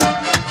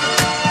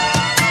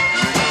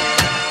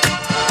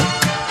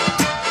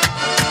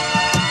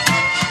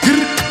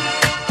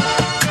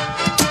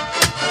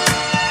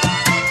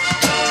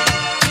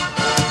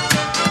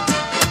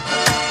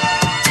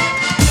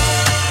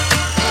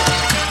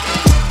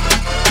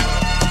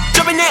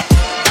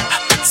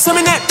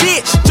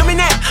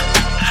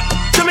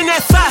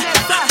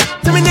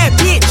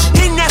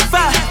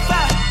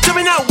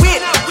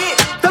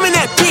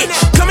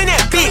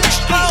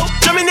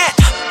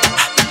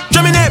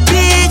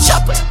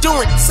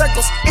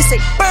levels. It's a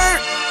bird,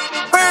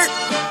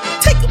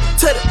 take him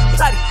to the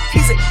potty.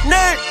 He's a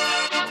nerd.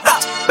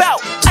 Hop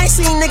out. I ain't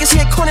seen niggas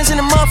hit corners in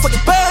the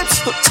motherfucking burbs.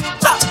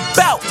 Hop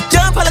out.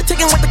 Young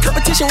politicking with the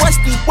competition. What's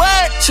the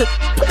word?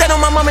 Put that on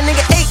my mama,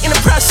 nigga. 8 in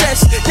the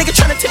process. Nigga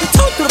tryna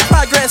tippy-toe through the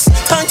progress.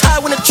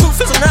 Tongue-tied when the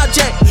truth is an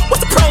object.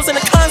 What's the pros and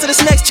the cons of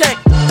this next check?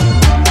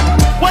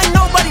 Wasn't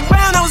nobody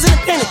round, I was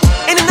independent.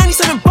 In the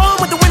 97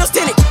 bomb with the windows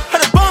tinted.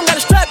 Heard a bomb got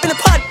a strap in the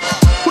potty.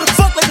 Who the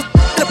fuck like a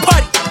in a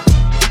party?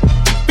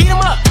 Beat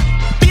him up,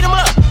 beat him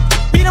up,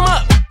 beat him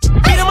up,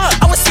 beat him up.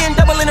 I was seeing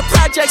double in the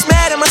projects,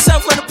 mad at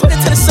myself, let to put it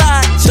to the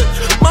side.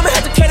 Mama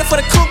had to cater for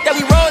the coupe that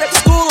we rode at the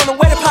school on the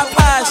way to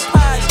Popeyes.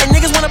 And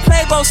niggas wanna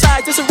play both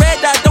sides, it's a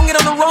red dot, don't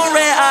get on the wrong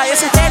red eye.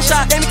 It's a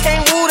headshot, they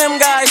can't woo them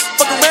guys.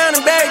 Fuck around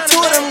and bury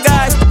 2 of them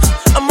guys.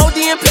 I'm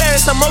OD in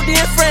Paris, I'm OD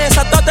in France.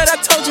 I thought that I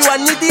told you I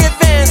need the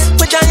advance.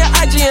 Put down your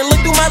IG and look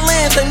through my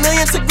lens. A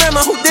million to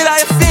grandma, who did I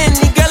offend?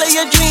 The girl of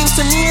your dreams,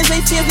 to me is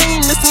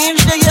 18. Listen,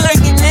 you're like